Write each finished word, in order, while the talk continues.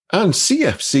And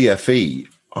CFCFE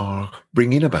are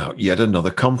bringing about yet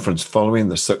another conference following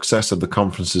the success of the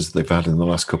conferences they've had in the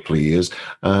last couple of years.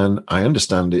 And I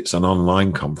understand it's an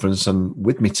online conference. And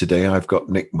with me today, I've got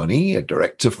Nick Money, a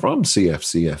director from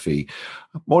CFCFE.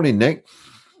 Morning, Nick.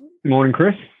 Morning,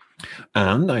 Chris.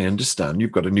 And I understand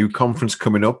you've got a new conference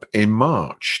coming up in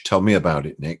March. Tell me about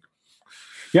it, Nick.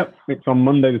 Yep, it's on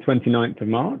Monday, the 29th of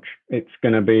March. It's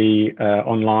going to be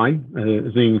online,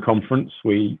 a Zoom conference.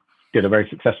 We did a very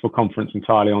successful conference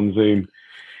entirely on Zoom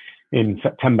in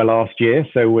September last year,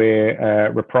 so we're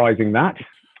reprising that.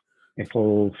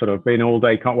 It'll sort of be an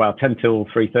all-day, 10 till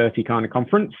 3:30 kind of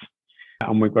conference,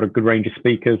 and we've got a good range of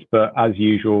speakers, but as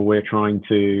usual, we're trying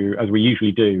to, as we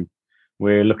usually do,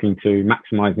 we're looking to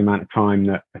maximise the amount of time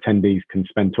that attendees can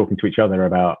spend talking to each other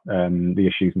about the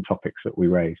issues and topics that we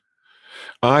raise.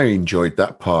 I enjoyed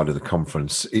that part of the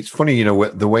conference. It's funny,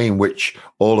 the way in which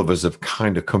all of us have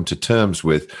kind of come to terms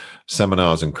with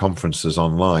seminars and conferences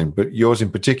online, but yours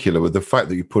in particular, with the fact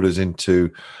that you put us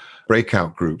into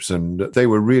breakout groups, and they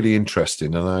were really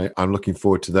interesting, and I'm looking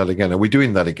forward to that again. Are we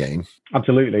doing that again?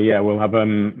 Absolutely, yeah. We'll have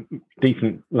a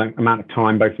decent amount of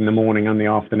time, both in the morning and the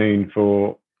afternoon,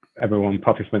 for everyone,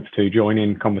 participants, to join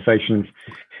in conversations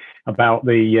about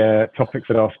the topics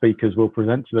that our speakers will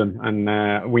present to them.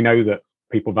 And we know that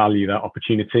people value that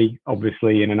opportunity.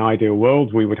 Obviously, in an ideal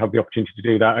world, we would have the opportunity to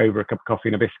do that over a cup of coffee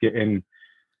and a biscuit in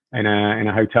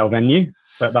a hotel venue,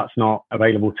 but that's not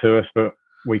available to us. But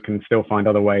we can still find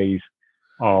other ways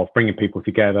of bringing people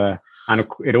together. And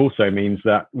it also means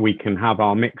that we can have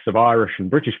our mix of Irish and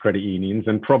British credit unions,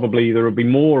 and probably there will be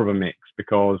more of a mix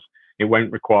because it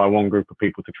won't require one group of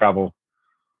people to travel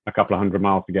a couple of 100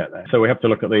 miles to get there. So we have to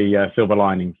look at the silver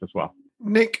linings as well.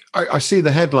 Nick, I see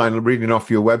the headline reading off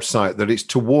your website that it's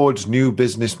towards new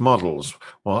business models.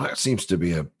 Well, that seems to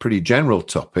be a pretty general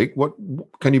topic. What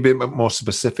can you be a bit more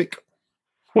specific?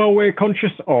 Well, we're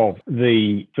conscious of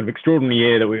the sort of extraordinary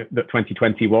year that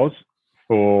 2020 was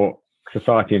for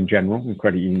society in general and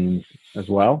credit unions as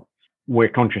well. We're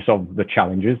conscious of the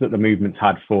challenges that the movement's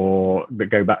had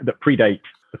that predate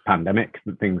the pandemic,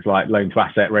 things like loan to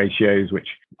asset ratios, which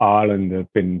Ireland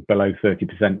have been below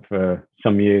 30% for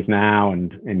some years now,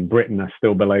 and in Britain are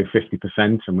still below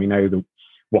 50%. And we know the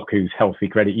WACU's healthy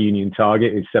credit union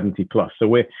target is 70 plus. So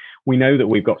we know that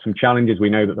we've got some challenges. We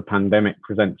know that the pandemic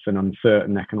presents an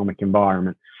uncertain economic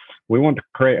environment. We want to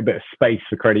create a bit of space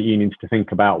for credit unions to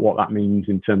think about what that means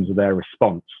in terms of their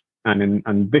response.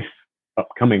 And this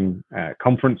upcoming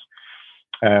conference,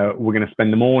 we're going to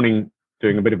spend the morning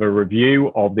doing a bit of a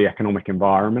review of the economic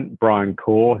environment. Brian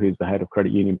Core, who's the head of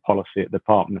credit union policy at the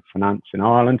Department of Finance in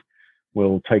Ireland,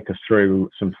 will take us through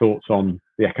some thoughts on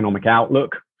the economic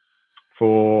outlook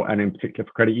and in particular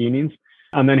for credit unions.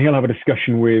 And then he'll have a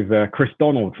discussion with Chris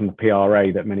Donald from the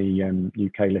PRA that many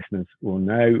UK listeners will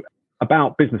know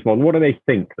about business model. What do they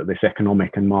think that this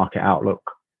economic and market outlook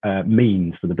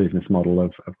means for the business model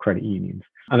of credit unions?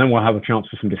 And then we'll have a chance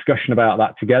for some discussion about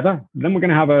that together. Then we're going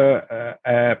to have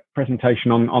a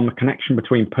presentation on the connection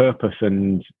between purpose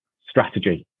and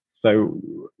strategy. So,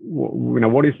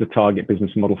 what is the target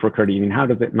business model for a credit union? How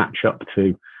does it match up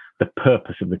to the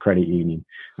purpose of the credit union?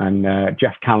 And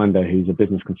Jeff Callender, who's a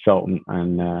business consultant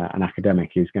and an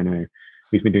academic, who's been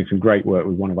doing some great work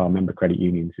with one of our member credit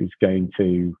unions, is going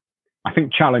to, I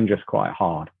think, challenge us quite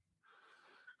hard.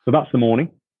 So that's the morning.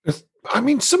 I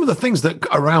mean, some of the things that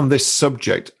around this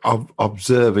subject of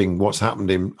observing what's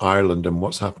happened in Ireland and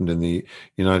what's happened in the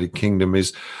United Kingdom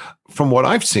is, from what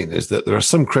I've seen, is that there are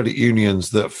some credit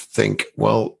unions that think,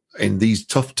 well, in these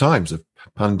tough times of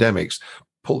pandemics,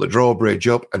 pull the drawbridge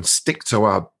up and stick to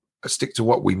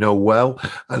what we know well,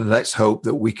 and let's hope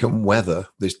that we can weather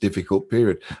this difficult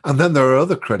period. And then there are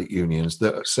other credit unions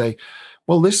that say,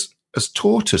 well, this has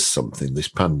taught us something, this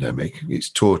pandemic. It's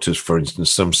taught us, for instance,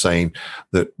 some saying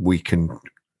that we can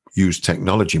use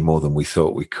technology more than we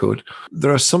thought we could.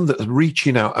 There are some that are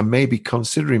reaching out and maybe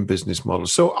considering business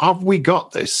models. So have we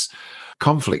got this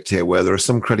conflict here where there are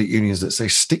some credit unions that say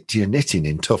stick to your knitting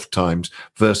in tough times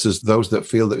versus those that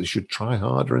feel that they should try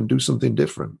harder and do something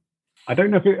different? I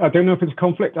don't know if it's a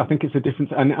conflict. I think it's a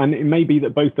difference, and it may be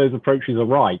that both those approaches are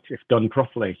right if done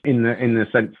properly. In the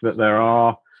sense that there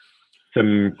are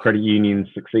some credit unions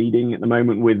succeeding at the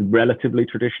moment with relatively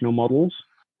traditional models,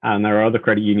 and there are other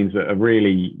credit unions that are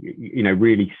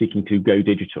really seeking to go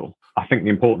digital. I think the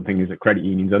important thing is that credit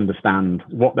unions understand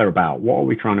what they're about. What are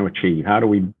we trying to achieve? How do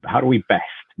we best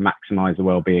maximise the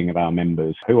well-being of our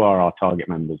members? Who are our target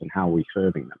members, and how are we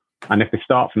serving them? And if they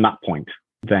start from that point,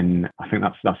 then I think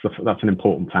that's an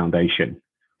important foundation,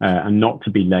 and not to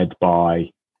be led by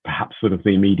perhaps sort of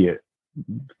the immediate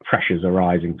pressures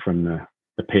arising from the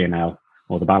P&L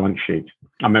or the balance sheet.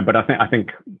 I mean, but I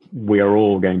think we are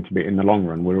all going to be, in the long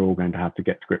run, we're all going to have to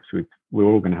get to grips with, we're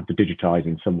all going to have to digitize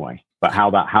in some way. But how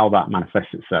that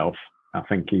manifests itself, I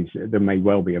think there may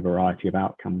well be a variety of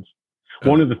outcomes.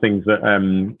 One of the things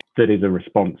that is a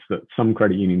response that some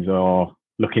credit unions are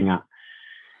looking at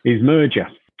is merger.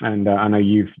 And I know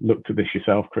you've looked at this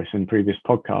yourself, Chris, in previous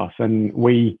podcasts. And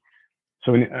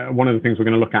one of the things we're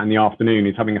going to look at in the afternoon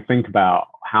is having a think about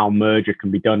how merger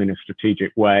can be done in a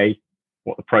strategic way,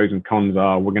 what the pros and cons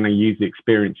are. We're going to use the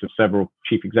experience of several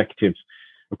chief executives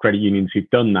of credit unions who've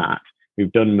done that,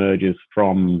 who've done mergers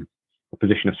from a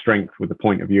position of strength from the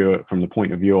point of view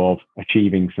of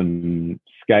achieving some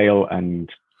scale and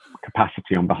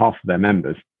capacity on behalf of their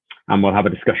members. And we'll have a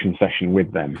discussion session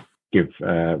with them, give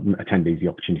attendees the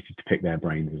opportunity to pick their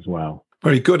brains as well.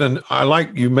 Very good. And I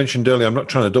like you mentioned earlier, I'm not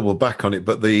trying to double back on it,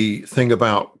 but the thing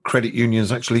about credit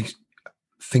unions actually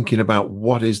thinking about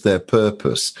what is their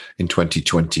purpose in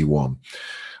 2021.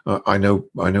 I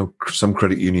know some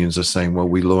credit unions are saying, well,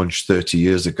 we launched 30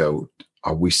 years ago.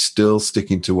 Are we still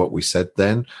sticking to what we said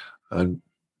then? And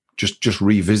just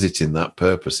revisiting that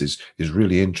purpose is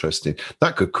really interesting.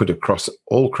 That could cut across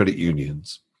all credit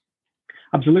unions.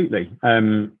 Absolutely.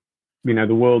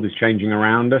 The world is changing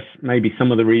around us. Maybe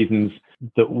some of the reasons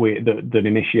that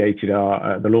initiated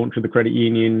the launch of the credit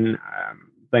union,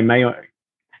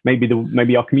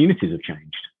 maybe our communities have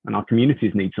changed, and our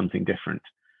communities need something different.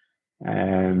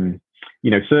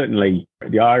 Certainly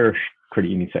the Irish credit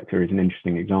union sector is an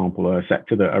interesting example, a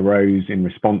sector that arose in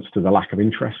response to the lack of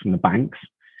interest from the banks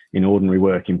in ordinary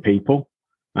working people,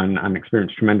 and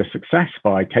experienced tremendous success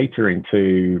by catering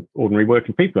to ordinary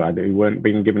working people who weren't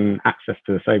being given access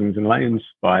to savings and loans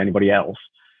by anybody else.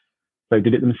 They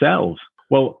did it themselves.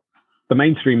 Well, the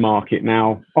mainstream market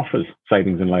now offers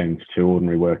savings and loans to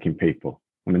ordinary working people.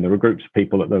 I mean, there are groups of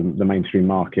people that the mainstream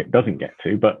market doesn't get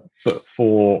to, but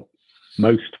for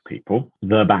most people,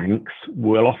 the banks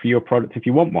will offer you a product if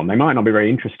you want one. They might not be very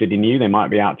interested in you. They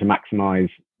might be out to maximize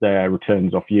their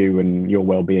returns off you, and your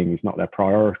well-being is not their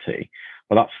priority.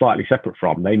 But that's slightly separate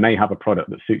from, they may have a product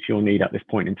that suits your need at this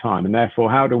point in time. And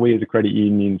therefore, how do we as a credit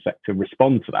union sector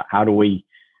respond to that?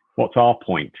 What's our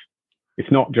point?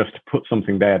 It's not just to put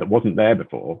something there that wasn't there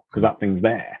before, because that thing's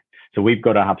there. So we've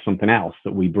got to have something else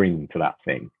that we bring to that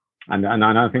thing. And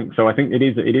I think so. I think it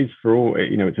is for all.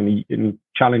 It's a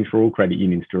challenge for all credit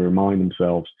unions to remind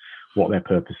themselves what their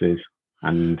purpose is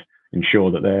and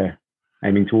ensure that they're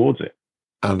aiming towards it.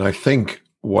 And I think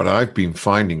what I've been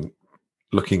finding,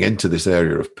 looking into this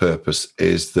area of purpose,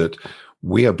 is that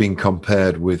we are being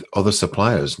compared with other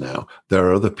suppliers now. There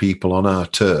are other people on our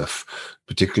turf,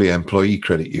 particularly employee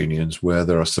credit unions, where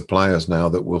there are suppliers now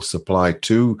that will supply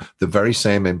to the very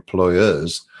same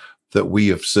employers that we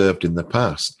have served in the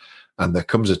past. And there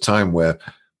comes a time where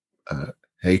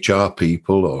HR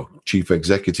people or chief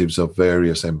executives of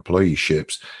various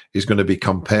employeeships is going to be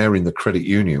comparing the credit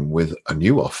union with a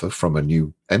new offer from a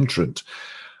new entrant.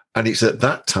 And it's at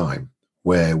that time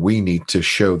where we need to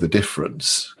show the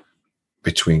difference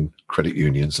between credit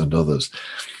unions and others.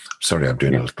 Sorry, I'm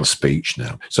doing a little speech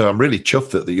now. So I'm really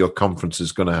chuffed that your conference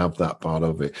is going to have that part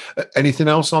of it. Anything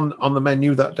else on the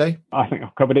menu that day? I think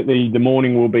I've covered it. The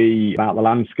morning will be about the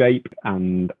landscape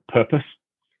and purpose,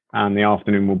 and the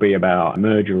afternoon will be about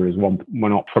merger as one. We're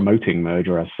not promoting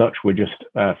merger as such. We're just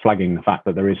flagging the fact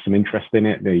that there is some interest in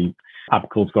it. The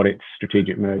ABCL's got its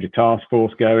strategic merger task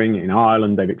force going. In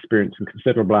Ireland, they've experienced some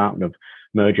considerable amount of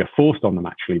merger forced on them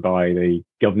actually by the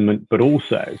government, but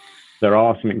also there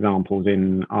are some examples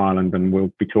in Ireland, and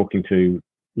we'll be talking to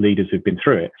leaders who've been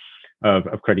through it,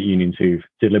 of credit unions who've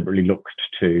deliberately looked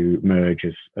to merge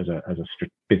as a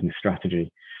business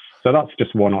strategy. So that's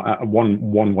just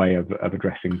one way of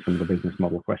addressing some of the business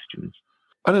model questions.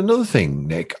 And another thing,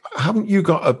 Nick, haven't you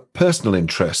got a personal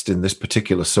interest in this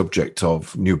particular subject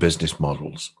of new business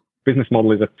models? Business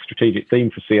model is a strategic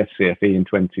theme for CFCFE in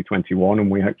 2021, and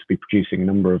we hope to be producing a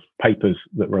number of papers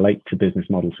that relate to business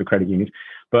models for credit unions.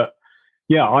 But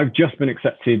yeah, I've just been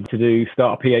accepted to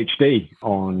start a PhD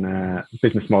on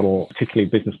business model, particularly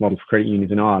business models for credit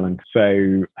unions in Ireland.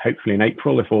 So hopefully in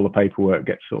April, if all the paperwork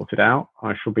gets sorted out,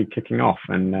 I shall be kicking off.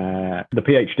 And the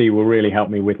PhD will really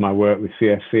help me with my work with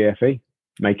CFCFE,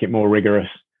 make it more rigorous,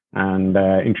 and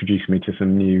introduce me to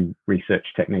some new research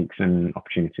techniques and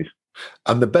opportunities.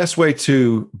 And the best way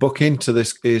to book into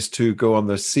this is to go on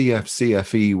the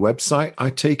CFCFE website, I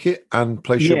take it, and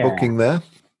place your booking there.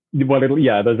 Well, there's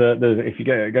if you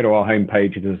go to our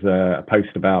homepage, there's a post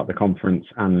about the conference,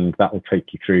 and that will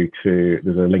take you through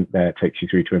there's a link there that takes you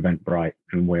through to Eventbrite,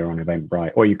 and we're on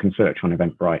Eventbrite, or you can search on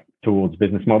Eventbrite towards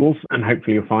business models, and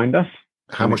hopefully you'll find us.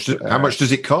 How much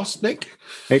does it cost, Nick?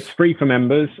 It's free for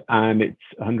members and it's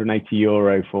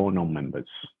 €180 for non-members.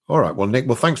 All right. Well, Nick,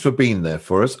 thanks for being there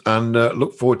for us, and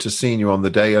look forward to seeing you on the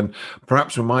day. And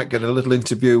perhaps we might get a little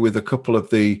interview with a couple of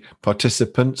the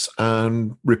participants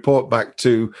and report back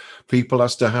to people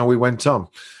as to how we went on.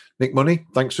 Nick Money,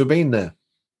 thanks for being there.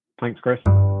 Thanks, Chris.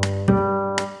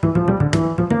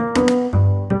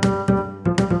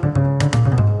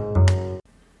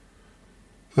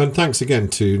 And thanks again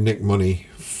to Nick Money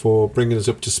for bringing us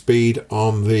up to speed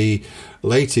on the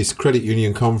latest credit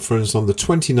union conference on the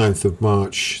 29th of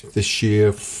March this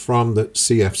year from the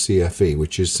CFCFE,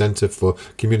 which is Centre for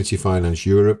Community Finance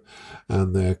Europe.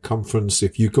 And their conference,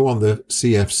 if you go on the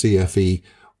CFCFE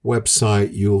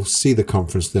website, you'll see the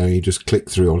conference there. You just click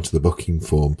through onto the booking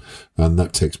form, and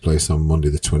that takes place on Monday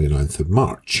the 29th of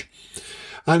March.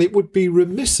 And it would be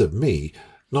remiss of me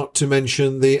not to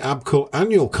mention the ABCUL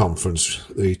annual conference,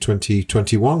 the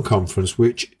 2021 conference,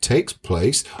 which takes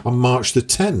place on March the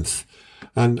 10th.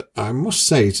 And I must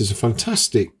say it is a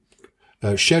fantastic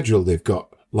schedule they've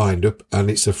got lined up,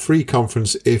 and it's a free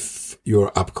conference if you're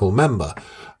an ABCUL member.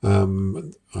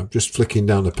 I'm just flicking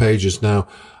down the pages now.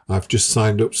 I've just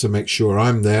signed up to make sure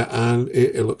I'm there, and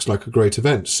it looks like a great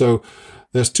event. So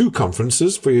there's two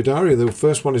conferences for your diary. The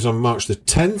first one is on March the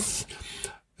 10th.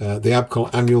 The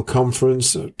ABCUL Annual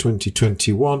Conference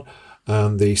 2021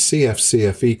 and the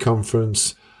CFCFE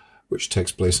Conference, which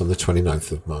takes place on the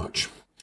 29th of March.